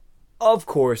then, of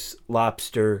course,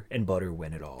 Lobster and Butter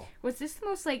win it all. Was this the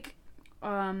most, like,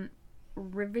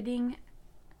 riveting...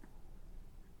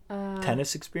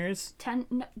 tennis experience?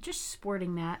 No, just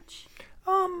sporting match.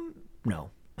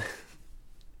 No.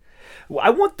 Well, I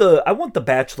want the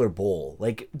Bachelor Bowl.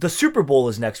 Like, the Super Bowl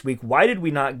is next week. Why did we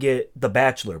not get the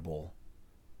Bachelor Bowl?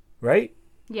 Right?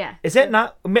 Yeah. Is that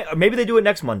not... Maybe they do it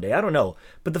next Monday. I don't know.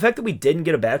 But the fact that we didn't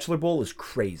get a Bachelor Bowl is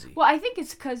crazy. Well, I think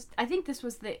it's because... I think this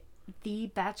was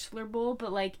the Bachelor Bowl,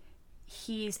 but, like,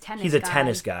 he's He's a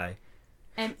tennis guy.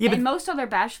 And, Yeah, and most other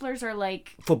bachelors are,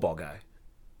 like... Football guy.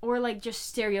 Or, like,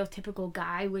 just stereotypical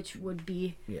guy, which would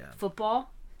be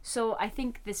football. So I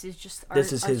think this is just our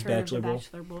This is his turn of Bachelor the Bowl?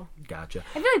 Bachelor Bowl. Gotcha.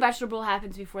 I feel like Bachelor Bowl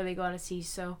happens before they go out of sea,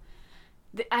 so...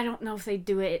 I don't know if they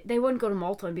do it. They wouldn't go to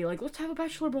Malta and be like, let's have a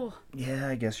Bachelor Bowl. Yeah,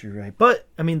 I guess you're right. But,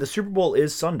 I mean, the Super Bowl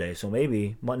is Sunday, so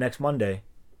maybe next Monday.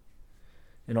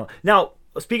 You know. Now,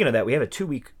 speaking of that, we have a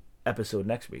 2-week episode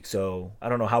next week, so I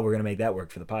don't know how we're going to make that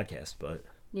work for the podcast, but...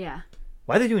 Yeah.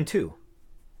 Why are they doing 2?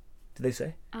 Did they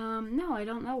say? No, I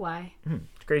don't know why.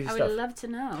 It's crazy I stuff. would love to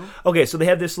know. Okay, so they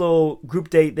have this little group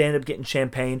date. They end up getting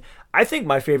champagne. I think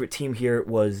my favorite team here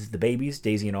was the babies,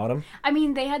 Daisy and Autumn. I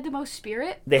mean, they had the most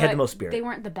spirit. They had the most spirit. They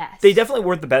weren't the best. They definitely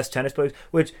weren't the best tennis players,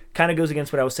 which kind of goes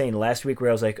against what I was saying last week,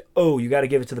 where I was like, "Oh, you got to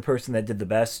give it to the person that did the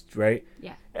best, right?"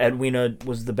 Yeah. Edwina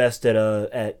was the best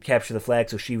at capture the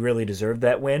flag, so she really deserved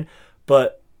that win.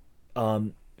 But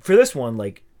for this one,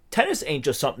 like, tennis ain't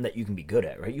just something that you can be good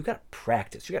at, right? You got to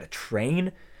practice. You got to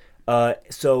train.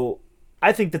 So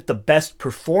I think that the best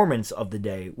performance of the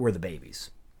day were the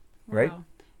babies, right? Wow.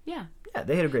 Yeah. Yeah,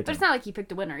 they had a great But time. it's not like he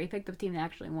picked a winner. He picked the team that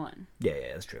actually won. Yeah,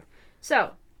 that's true.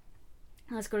 So,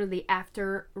 let's go to the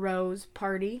after Rose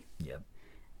party. Yep.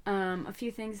 A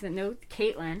few things that note.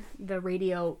 Caitlin, the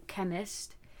radio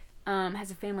chemist, has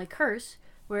a family curse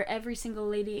where every single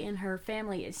lady in her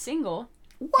family is single.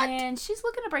 What? And she's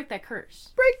looking to break that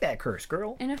curse. Break that curse,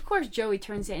 girl. And of course, Joey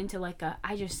turns it into like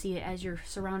I just see it as you're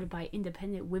surrounded by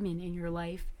independent women in your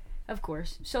life. Of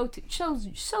course. So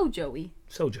Joey. So Joey.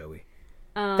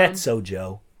 That's so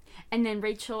Joe. And then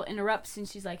Rachel interrupts and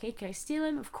she's like, hey, can I steal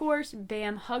him? Of course.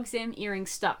 Bam, hugs him, earring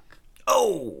stuck.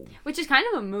 Oh! Which is kind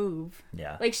of a move.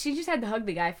 Yeah. Like, she just had to hug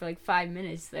the guy for like 5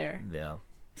 minutes there. Yeah.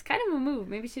 It's kind of a move.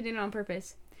 Maybe she did it on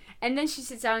purpose. And then she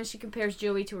sits down and she compares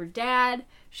Joey to her dad.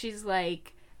 She's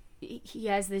like, he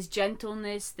has this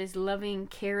gentleness, this loving,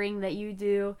 caring that you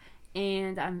do.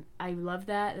 And I love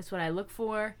that. That's what I look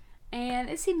for. And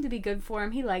it seemed to be good for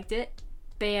him. He liked it.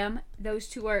 Bam. Those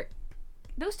two are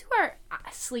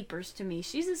sleepers to me.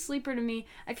 She's a sleeper to me.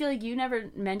 I feel like you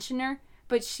never mention her,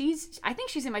 but I think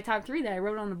she's in my top 3 that I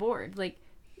wrote on the board. Like,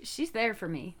 she's there for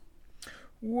me.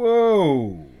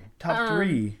 Whoa. Top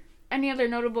 3. Any other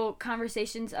notable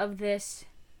conversations of this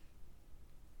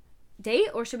date,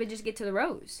 or should we just get to the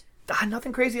rose?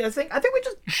 Nothing crazy. I think we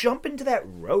just jump into that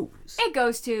rose. It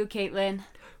goes to Caitlin.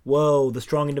 Whoa, the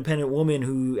strong, independent woman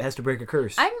who has to break a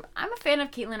curse. I'm a fan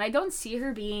of Caitlin. I don't see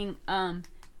her being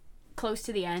close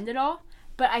to the end at all,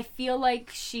 but I feel like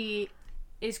she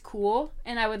is cool,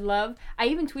 and I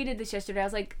even tweeted this yesterday. I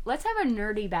was like, let's have a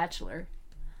nerdy bachelor.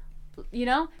 You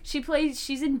know,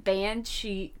 she's in band,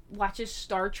 she watches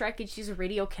Star Trek, and she's a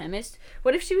radio chemist.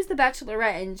 What if she was the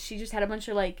Bachelorette and she just had a bunch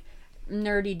of like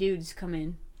nerdy dudes come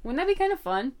in? Wouldn't that be kind of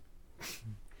fun?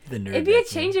 It'd be a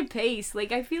change of pace.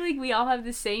 Like, I feel like we all have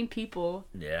the same people.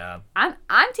 Yeah. I'm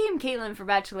Team Caitlin for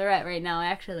Bachelorette right now,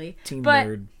 actually. Team but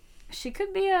nerd. She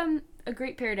could be a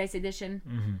great Paradise edition.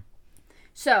 Mm-hmm.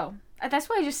 So that's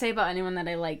what I just say about anyone that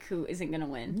I like who isn't gonna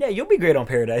win. Yeah, you'll be great on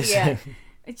Paradise. Yeah,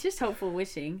 it's just hopeful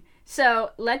wishing.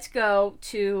 So let's go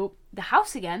to the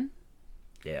house again.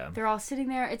 Yeah. They're all sitting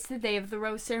there. It's the day of the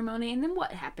rose ceremony, and then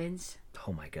what happens?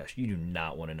 Oh my gosh, you do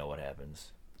not want to know what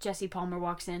happens. Jesse Palmer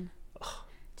walks in. Ugh.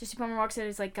 Jesse Palmer walks in and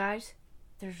is like, guys,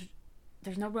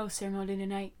 there's no rose ceremony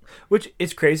tonight. Which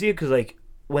is crazy because, like,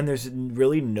 when there's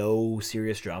really no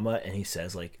serious drama and he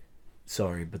says, like,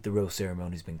 sorry, but the rose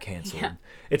ceremony's been canceled. Yeah.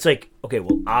 It's like, okay,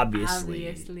 well,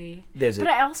 obviously. But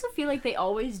I also feel like they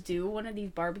always do one of these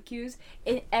barbecues,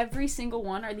 and every single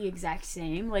one are the exact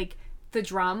same. Like, the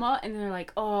drama, and they're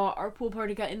like, oh, our pool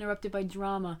party got interrupted by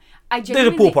drama. There's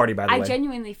a pool party, by the way. I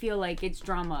genuinely feel like it's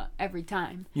drama every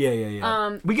time.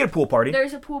 Yeah. We get a pool party.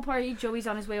 There's a pool party. Joey's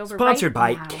on his way over. Sponsored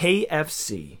right by now.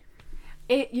 KFC.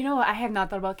 You know what? I have not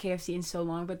thought about KFC in so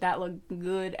long, but that looked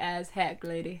good as heck,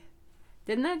 lady.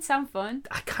 Didn't that sound fun?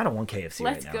 I kind of want KFC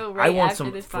Let's right now. go right I want after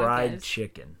some this fried podcast.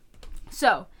 chicken.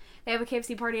 So, they have a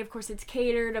KFC party. Of course, it's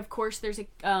catered. Of course, there's a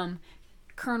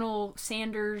Colonel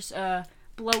Sanders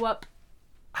blow up.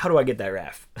 How do I get that,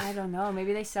 Raph? I don't know.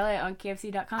 Maybe they sell it on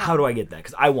KFC.com. How do I get that?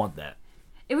 Because I want that.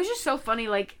 It was just so funny.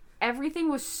 Like,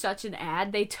 everything was such an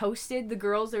ad. They toasted the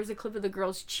girls. There was a clip of the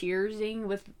girls cheersing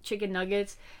with chicken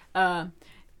nuggets.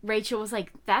 Rachel was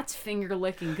like, "That's finger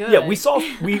licking good." Yeah,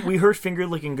 we heard finger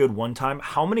licking good one time.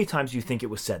 How many times do you think it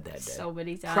was said that day? So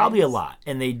many times. Probably a lot,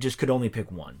 and they just could only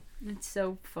pick one. It's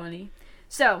so funny.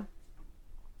 So,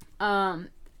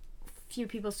 few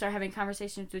people start having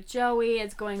conversations with Joey.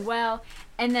 It's going well,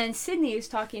 and then Sydney is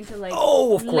talking to like of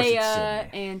course Leia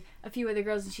and a few other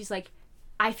girls, and she's like,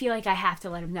 "I feel like I have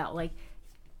to let him know. Like,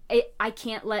 I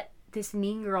can't let this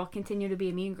mean girl continue to be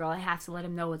a mean girl. I have to let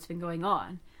him know what's been going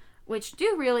on." Which, do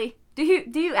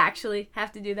you actually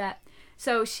have to do that?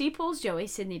 So she pulls Joey,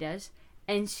 Sydney does,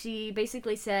 and she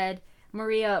basically said,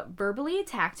 Maria verbally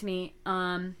attacked me,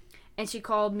 and she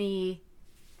called me,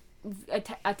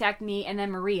 attacked me, and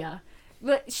then Maria.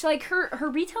 But she, like,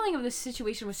 her retelling of the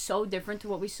situation was so different to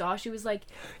what we saw. She was like,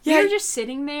 we were just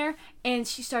sitting there, and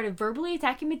she started verbally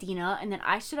attacking Medina, and then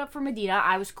I stood up for Medina.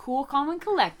 I was cool, calm, and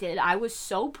collected. I was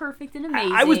so perfect and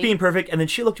amazing. I was being perfect, and then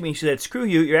she looked at me and she said, screw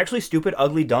you, you're actually stupid,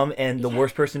 ugly, dumb, and the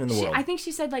worst person in the world. I think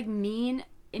she said, like, mean,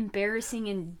 embarrassing,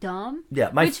 and dumb. Yeah,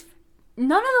 which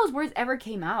none of those words ever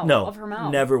came out of her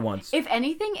mouth. Never once. If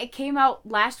anything, it came out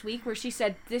last week where she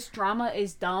said, this drama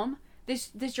is dumb.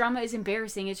 This drama is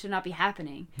embarrassing. It should not be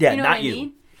happening. Yeah, you know not what I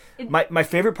you. mean? My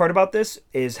favorite part about this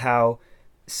is how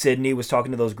Sydney was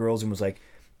talking to those girls and was like,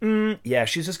 yeah,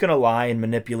 she's just gonna lie and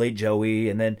manipulate Joey,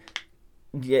 and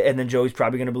then Joey's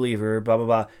probably gonna believe her, blah blah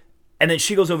blah. And then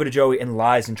she goes over to Joey and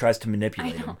lies and tries to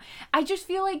manipulate him. I just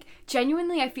feel like,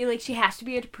 genuinely, I feel like she has to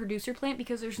be at a producer plant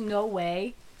because there's no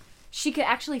way she could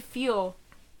actually feel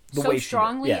so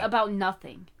strongly about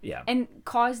nothing. Yeah. And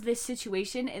cause this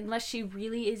situation unless she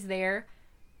really is there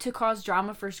to cause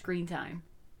drama for screen time.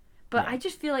 But I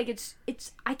just feel like it's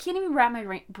I can't even wrap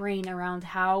my brain around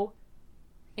how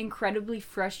incredibly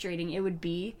frustrating it would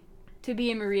be to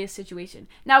be in Maria's situation.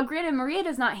 Now, granted, Maria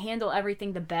does not handle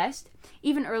everything the best.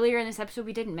 Even earlier in this episode,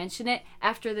 we didn't mention it.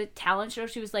 After the talent show,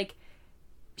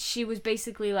 she was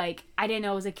basically like, I didn't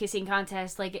know it was a kissing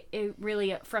contest. Like, it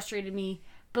really frustrated me.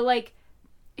 But, like,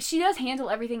 she does handle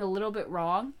everything a little bit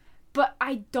wrong, but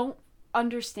I don't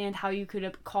understand how you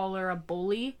could call her a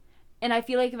bully. And I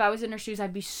feel like if I was in her shoes,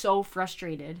 I'd be so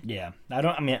frustrated. Yeah. What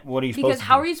are you supposed to do? Because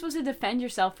how are you supposed to defend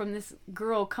yourself from this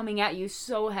girl coming at you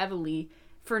so heavily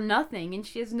for nothing? And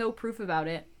she has no proof about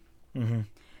it. Mm-hmm.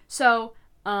 So,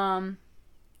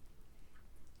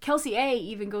 Kelsey A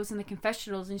even goes in the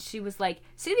confessionals and she was like,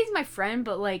 Sydney's my friend,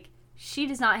 but, like, she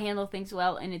does not handle things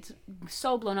well, and it's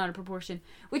so blown out of proportion,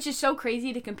 which is so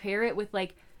crazy to compare it with,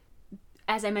 like,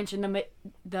 as I mentioned,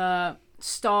 the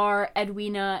Star,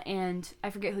 Edwina, and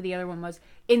I forget who the other one was.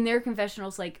 In their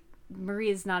confessionals, like,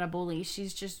 Maria's not a bully.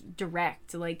 She's just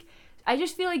direct. Like, I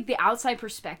just feel like the outside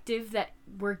perspective that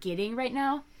we're getting right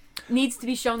now needs to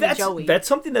be shown to Joey. That's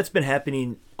something that's been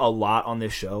happening a lot on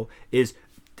this show is...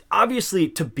 Obviously,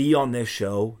 to be on this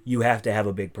show, you have to have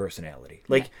a big personality.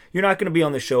 Like, you're not going to be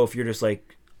on the show if you're just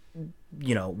like,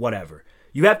 you know, whatever.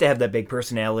 You have to have that big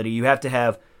personality. You have to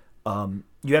have,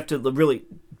 you have to really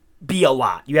be a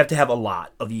lot. You have to have a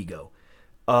lot of ego.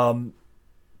 When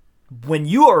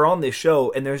you are on this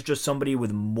show and there's just somebody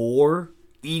with more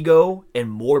ego and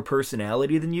more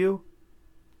personality than you,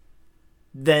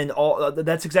 then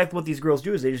that's exactly what these girls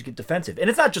do is they just get defensive. And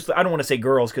it's not just, I don't want to say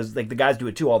girls because, like, the guys do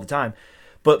it too all the time.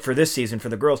 But for this season, for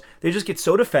the girls, they just get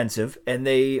so defensive, and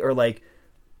they are like,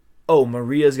 oh,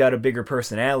 Maria's got a bigger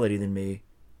personality than me,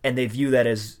 and they view that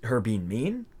as her being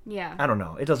mean? Yeah. I don't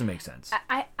know. It doesn't make sense.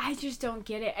 I just don't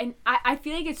get it. And I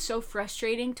feel like it's so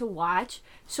frustrating to watch,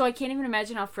 so I can't even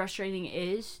imagine how frustrating it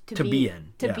is to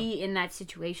be in that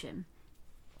situation.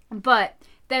 But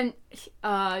then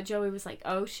Joey was like,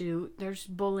 oh, shoot, there's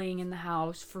bullying in the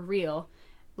house, for real.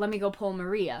 Let me go pull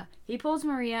Maria. He pulls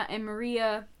Maria, and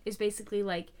Maria is basically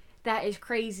like, that is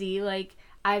crazy. Like,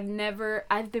 I've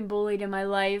been bullied in my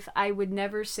life. I would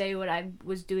never say what I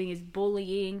was doing is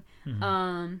bullying.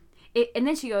 Mm-hmm. And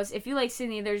then she goes, if you like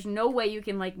Sydney, there's no way you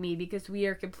can like me because we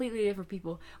are completely different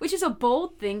people. Which is a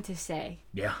bold thing to say.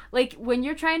 Yeah. Like, when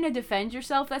you're trying to defend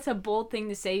yourself, that's a bold thing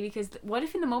to say because what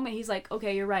if in the moment he's like,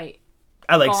 okay, you're right.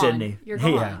 I like Sydney. You're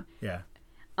gone. Yeah.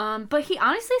 But he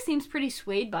honestly seems pretty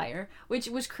swayed by her, which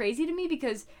was crazy to me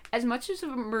because as much as a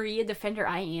Maria defender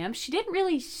I am, she didn't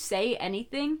really say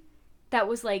anything that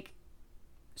was, like,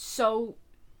 so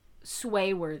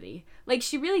sway-worthy. Like,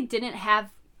 she really didn't have...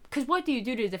 Because what do you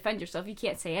do to defend yourself? You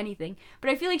can't say anything.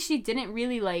 But I feel like she didn't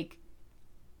really, like,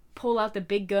 pull out the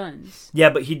big guns.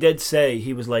 Yeah, but he did say,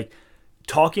 he was like...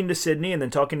 Talking to Sydney and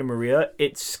then talking to Maria,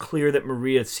 it's clear that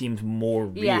Maria seemed more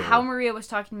real. Yeah, how Maria was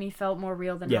talking to me felt more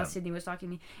real than how Sydney was talking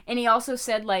to me. And he also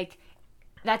said, like,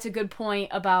 that's a good point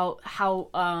about how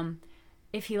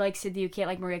if he likes Sydney, you can't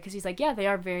like Maria, because he's like, yeah, they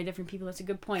are very different people. That's a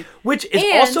good point. Which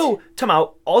is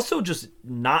also just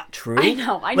not true. I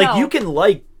know. Like, you can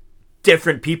like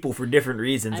different people for different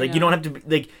reasons. Like, you don't have to be,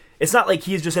 like, it's not like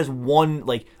he just has one,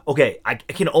 like, okay, I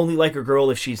can only like a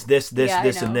girl if she's this,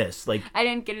 and this. Like, I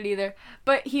didn't get it either.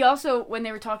 But he also, when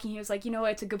they were talking, he was like, you know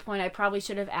what, it's a good point. I probably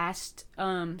should have asked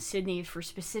Sydney for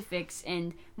specifics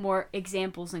and more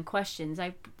examples and questions.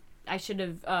 I should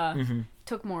have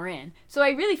took more in. So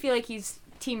I really feel like he's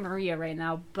Team Maria right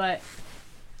now, but...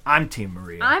 I'm Team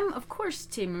Maria. I'm, of course,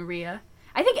 Team Maria.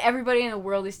 I think everybody in the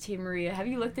world is Team Maria. Have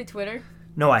you looked at Twitter?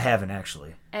 No, I haven't,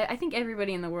 actually. I think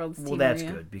everybody in the world is Team Maria. Well, that's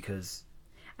good, because...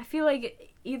 I feel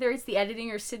like either it's the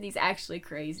editing or Sydney's actually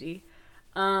crazy.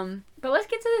 But let's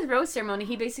get to this rose ceremony.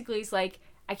 He basically is like,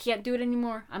 I can't do it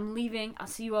anymore. I'm leaving. I'll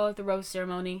see you all at the rose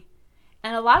ceremony.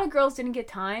 And a lot of girls didn't get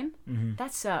time. Mm-hmm.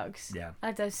 That sucks. Yeah.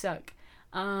 That does suck.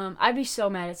 I'd be so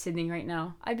mad at Sydney right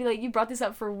now. I'd be like, you brought this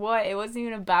up for what? It wasn't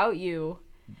even about you.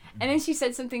 And then she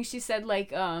said something. She said,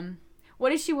 like, what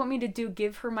does she want me to do?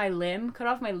 Give her my limb? Cut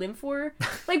off my limb for her?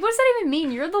 Like, what does that even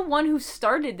mean? You're the one who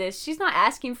started this. She's not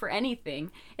asking for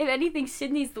anything. If anything,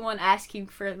 Sydney's the one asking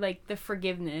for, like, the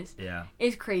forgiveness. Yeah.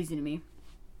 It's crazy to me.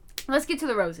 Let's get to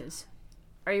the roses.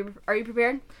 Are you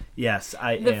prepared? Yes,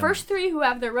 I am. The first three who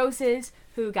have their roses,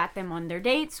 who got them on their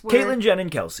dates, were... Caitlyn, Jen,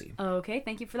 and Kelsey. Okay,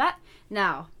 thank you for that.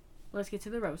 Now, let's get to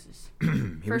the roses.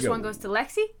 First one goes to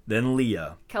Lexi. Then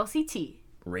Leah. Kelsey T.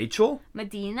 Rachel.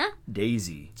 Medina.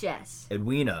 Daisy. Jess.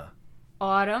 Edwina.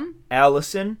 Autumn.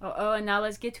 Allison. And now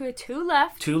let's get to it. Two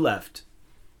left.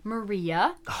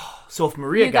 Maria. Oh, so if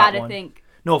Maria got one... You gotta think.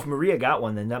 No, if Maria got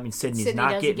one, then that means Sydney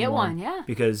not getting one. Yeah.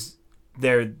 Because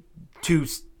they're too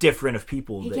different of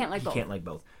people. He can't like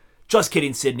both. Just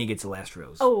kidding, Sydney gets the last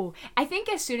rose. Oh, I think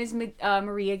as soon as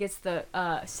Maria gets the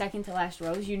second to last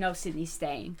rose, you know Sydney's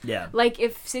staying. Yeah. Like,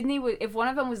 if one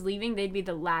of them was leaving, they'd be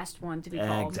the last one to be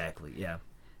called. Exactly, yeah.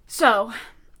 So,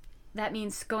 that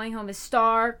means going home is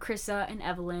Star, Krissa, and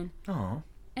Evelyn. Oh.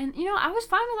 And, you know, I was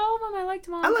fine with all of them. I liked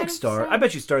them all. I like Star. I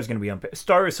bet you Star's going to be on...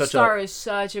 Star is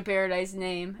such a paradise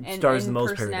name. And Star is the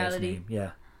most paradise name,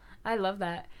 yeah. I love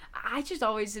that. I just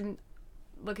always am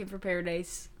looking for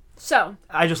paradise. So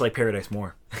I just like Paradise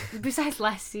more. Besides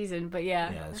last season, but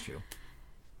yeah. Yeah, that's true.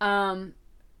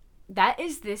 That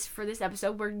is this for this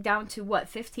episode. We're down to what,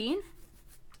 15?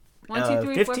 1,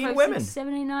 2, 3, 4, 5, women. 6,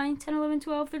 7, 8, 9, 10, 11,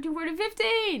 12, 13, 14,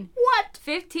 15. What?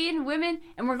 15 women,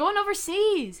 and we're going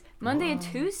overseas Monday and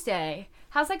Tuesday.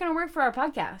 How's that going to work for our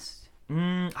podcast?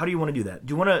 How do you want to do that?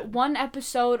 Do you want to... One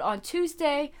episode on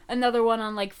Tuesday, another one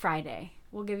on, like, Friday.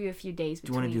 We'll give you a few days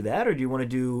between. Do you want to do that, or do you want to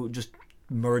do just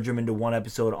merge them into one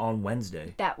episode on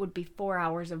Wednesday? That would be 4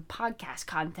 hours of podcast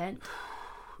content.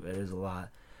 That is a lot.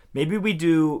 Maybe we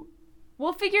do...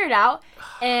 We'll figure it out.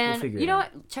 And you know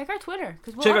what? Check our Twitter.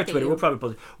 Check our Twitter. We'll probably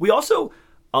post it. We also...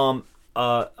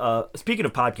 speaking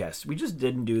of podcasts, we just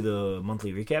didn't do the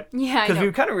monthly recap. Yeah, because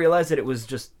we kind of realized that it was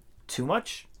just too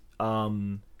much.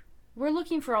 We're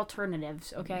looking for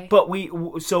alternatives, okay? But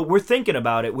we're thinking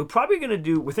about it. We're probably going to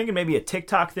do... We're thinking maybe a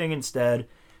TikTok thing instead,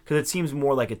 because it seems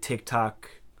more like a TikTok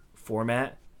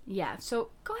format. Yeah, so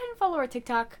go ahead and follow our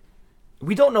TikTok.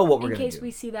 We don't know what we're going to do. In case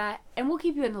we see that, and we'll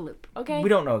keep you in the loop, okay? We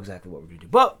don't know exactly what we're going to do,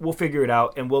 but we'll figure it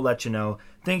out, and we'll let you know.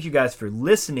 Thank you guys for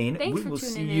listening. Thanks we for will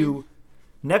tuning see in. you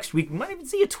next week. We might even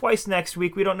see you twice next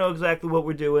week. We don't know exactly what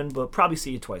we're doing, but probably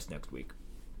see you twice next week.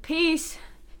 Peace.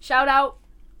 Shout out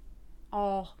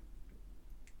all.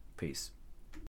 Peace.